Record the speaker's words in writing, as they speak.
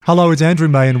Hello, it's Andrew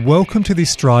May and welcome to the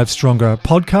Strive Stronger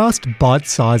podcast,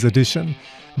 bite-size edition.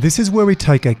 This is where we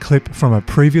take a clip from a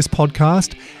previous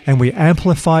podcast and we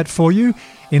amplify it for you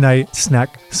in a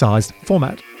snack-sized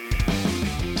format.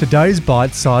 Today's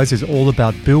bite-size is all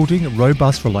about building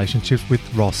robust relationships with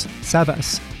Ross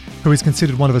Savas, who is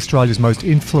considered one of Australia's most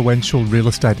influential real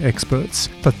estate experts.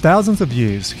 For thousands of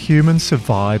years, humans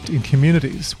survived in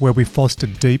communities where we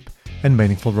fostered deep and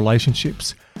meaningful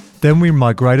relationships. Then we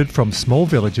migrated from small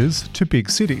villages to big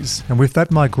cities, and with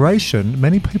that migration,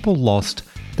 many people lost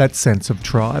that sense of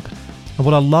tribe. And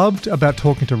what I loved about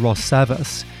talking to Ross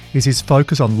Savas is his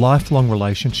focus on lifelong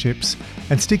relationships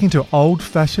and sticking to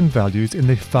old-fashioned values in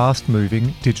the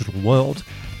fast-moving digital world,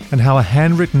 and how a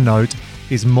handwritten note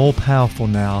is more powerful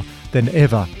now than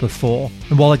ever before.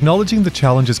 And while acknowledging the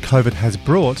challenges COVID has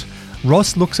brought,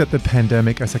 Ross looks at the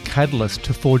pandemic as a catalyst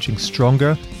to forging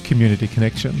stronger community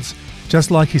connections, just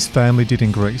like his family did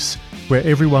in Greece, where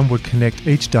everyone would connect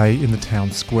each day in the town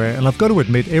square. And I've got to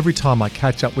admit, every time I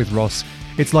catch up with Ross,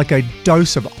 it's like a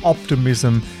dose of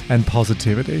optimism and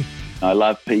positivity. I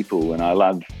love people and I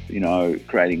love,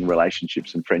 creating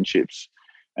relationships and friendships.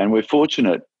 And we're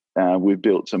fortunate. We've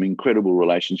built some incredible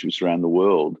relationships around the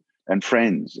world and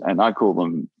friends. And I call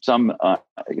them some,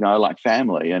 like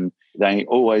family. And they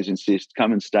always insist,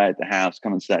 come and stay at the house,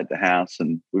 come and stay at the house.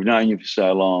 And we've known you for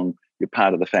so long. You're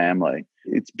part of the family.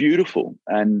 It's beautiful.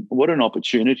 And what an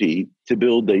opportunity to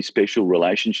build these special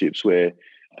relationships where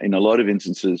in a lot of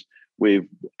instances we've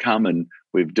come and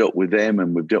we've dealt with them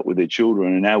and we've dealt with their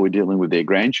children and now we're dealing with their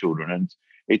grandchildren. And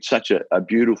it's such a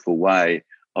beautiful way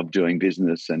of doing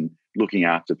business and looking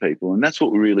after people. And that's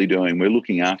what we're really doing. We're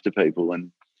looking after people.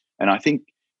 And I think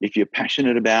if you're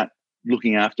passionate about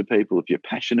looking after people, if you're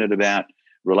passionate about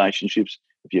relationships,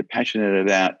 if you're passionate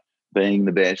about being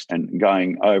the best and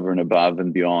going over and above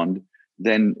and beyond,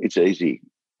 then it's easy.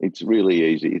 It's really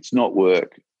easy. It's not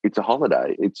work. It's a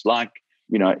holiday. It's like,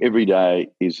 every day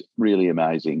is really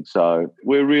amazing. So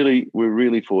we're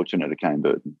really fortunate at Cane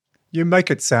Burton. You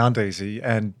make it sound easy,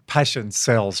 and passion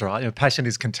sells, right? Passion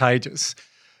is contagious.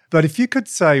 But if you could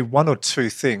say one or two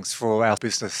things for our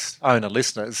business owner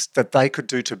listeners that they could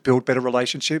do to build better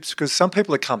relationships, because some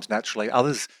people it comes naturally,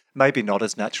 others maybe not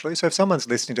as naturally. So if someone's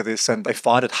listening to this and they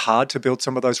find it hard to build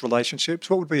some of those relationships,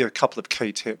 what would be a couple of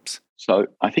key tips? So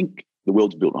I think the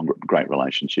world's built on great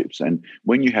relationships. And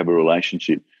when you have a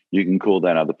relationship, you can call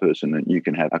that other person and you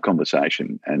can have a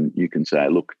conversation and you can say,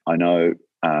 look, I know,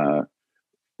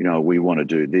 we want to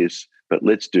do this, but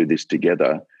let's do this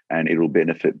together. And it'll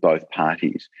benefit both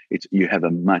parties. You have a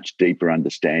much deeper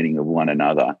understanding of one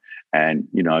another, and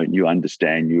you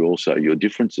understand your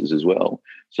differences as well.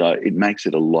 So it makes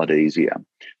it a lot easier.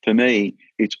 For me,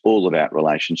 it's all about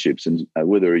relationships, and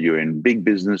whether you're in big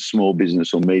business, small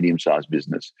business, or medium-sized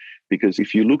business. Because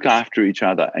if you look after each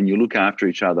other and you look after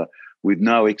each other with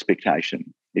no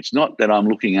expectation, it's not that I'm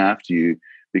looking after you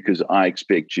because I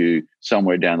expect you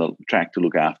somewhere down the track to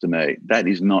look after me. That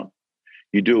is not.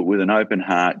 You do it with an open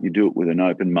heart, you do it with an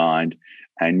open mind,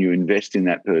 and you invest in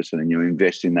that person and you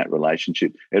invest in that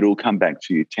relationship. It'll come back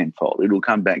to you tenfold. It'll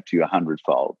come back to you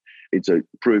 100-fold. It's a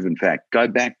proven fact. Go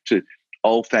back to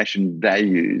old-fashioned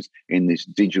values in this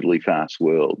digitally fast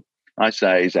world. I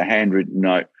say, is a handwritten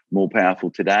note more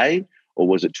powerful today or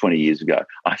was it 20 years ago?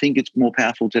 I think it's more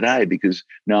powerful today because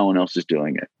no one else is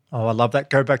doing it. Oh, I love that.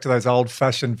 Go back to those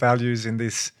old-fashioned values in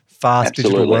this fast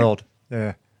Absolutely. Digital world.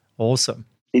 Yeah, awesome.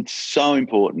 It's so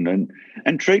important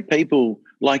and treat people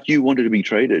like you wanted to be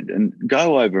treated and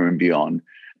go over and beyond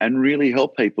and really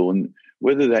help people. And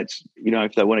whether that's,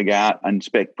 if they want to go out and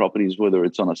inspect properties, whether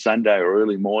it's on a Sunday or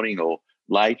early morning or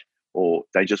late, or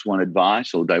they just want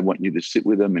advice or they want you to sit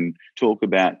with them and talk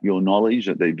about your knowledge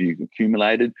that they've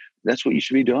accumulated, that's what you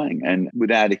should be doing. And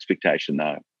without expectation,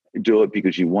 though. Do it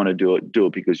because you want to do it. Do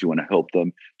it because you want to help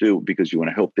them. Do it because you want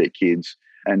to help their kids.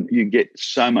 And you get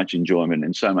so much enjoyment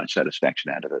and so much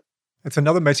satisfaction out of it. It's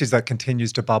another message that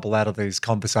continues to bubble out of these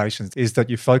conversations is that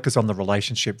you focus on the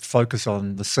relationship, focus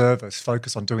on the service,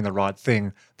 focus on doing the right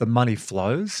thing. The money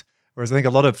flows. Whereas I think a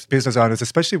lot of business owners,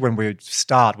 especially when we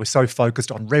start, we're so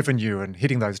focused on revenue and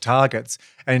hitting those targets,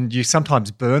 and you sometimes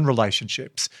burn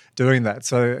relationships doing that.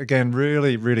 So again,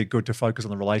 really, really good to focus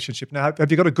on the relationship. Now,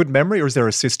 have you got a good memory or is there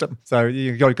a system? So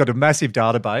you've got a massive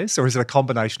database or is it a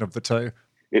combination of the two?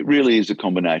 It really is a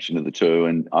combination of the two.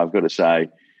 And I've got to say,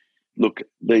 look,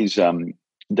 these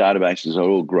databases are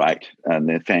all great and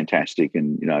they're fantastic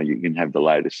and, you can have the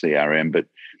latest CRM. But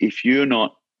if you're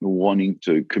not wanting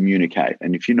to communicate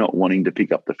and if you're not wanting to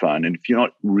pick up the phone and if you're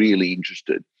not really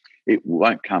interested, it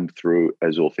won't come through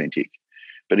as authentic.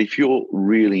 But if you're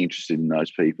really interested in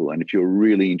those people and if you're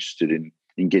really interested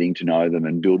in in getting to know them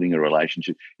and building a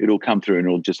relationship. It'll come through and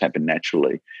it'll just happen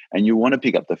naturally. And you want to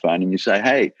pick up the phone and you say,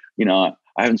 hey, I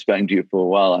haven't spoken to you for a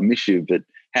while. I miss you, but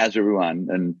how's everyone?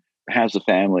 And how's the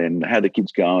family? And how are the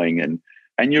kids going? And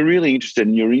you're really interested,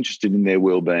 and you're interested in their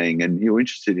well-being, and you're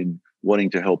interested in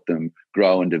wanting to help them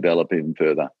grow and develop even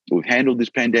further. We've handled this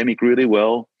pandemic really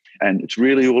well, and it's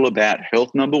really all about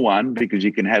health, number one, because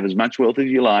you can have as much wealth as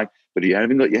you like, but if you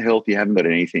haven't got your health, you haven't got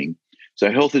anything. So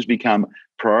health has become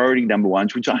priority number one,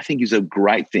 which I think is a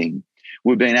great thing.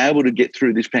 We've been able to get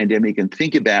through this pandemic and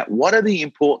think about what are the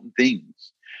important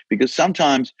things, because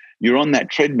sometimes you're on that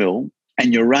treadmill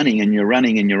and you're running and you're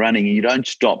running and you're running and you don't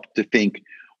stop to think,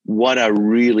 what are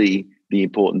really the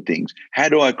important things? How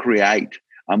do I create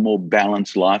a more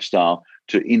balanced lifestyle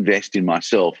to invest in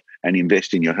myself and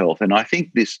invest in your health? And I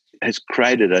think this has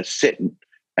created a set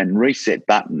and reset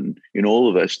button in all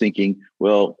of us thinking,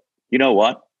 well, you know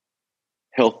what?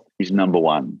 Health is number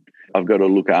one. I've got to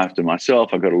look after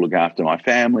myself. I've got to look after my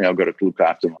family. I've got to look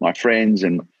after my friends.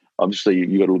 And obviously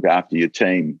you've got to look after your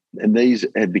team. And these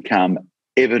have become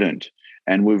evident.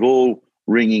 And we've all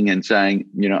ringing and saying,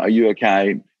 are you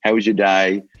okay? How was your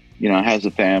day? How's the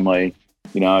family?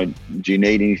 Do you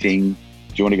need anything? Do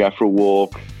you want to go for a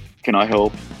walk? Can I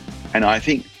help? And I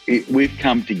think we've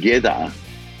come together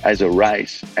as a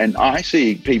race. And I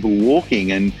see people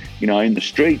walking and, in the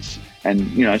streets and,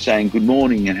 saying good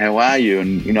morning and how are you?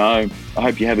 And, I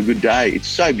hope you have a good day. It's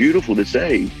so beautiful to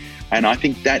see. And I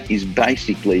think that is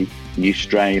basically the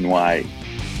Australian way.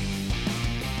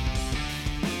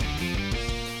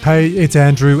 Hey, it's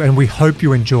Andrew, and we hope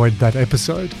you enjoyed that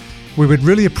episode. We would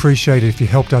really appreciate it if you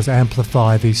helped us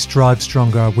amplify the Strive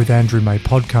Stronger with Andrew May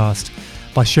podcast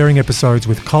by sharing episodes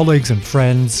with colleagues and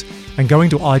friends and going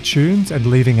to iTunes and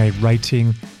leaving a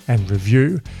rating and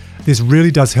review. This really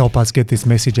does help us get this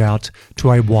message out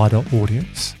to a wider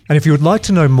audience. And if you would like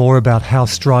to know more about how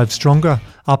Strive Stronger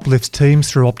uplifts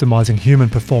teams through optimizing human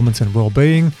performance and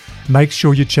well-being, make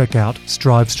sure you check out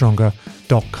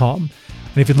strivestronger.com.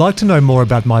 And if you'd like to know more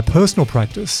about my personal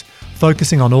practice,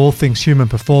 focusing on all things human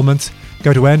performance,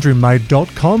 go to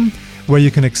andrewmade.com, where you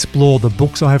can explore the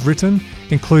books I have written,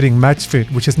 including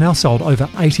MatchFit, which has now sold over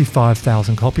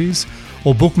 85,000 copies,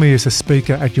 or book me as a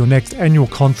speaker at your next annual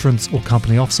conference or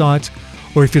company offsite.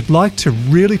 Or if you'd like to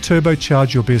really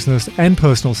turbocharge your business and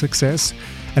personal success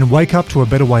and wake up to a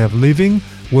better way of living,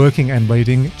 working and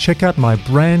leading, check out my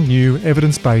brand new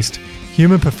evidence-based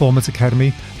Human Performance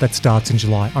Academy that starts in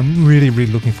July. I'm really,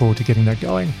 really looking forward to getting that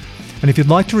going. And if you'd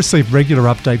like to receive regular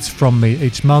updates from me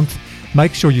each month,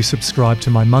 make sure you subscribe to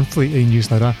my monthly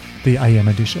e-newsletter, the AM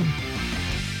edition.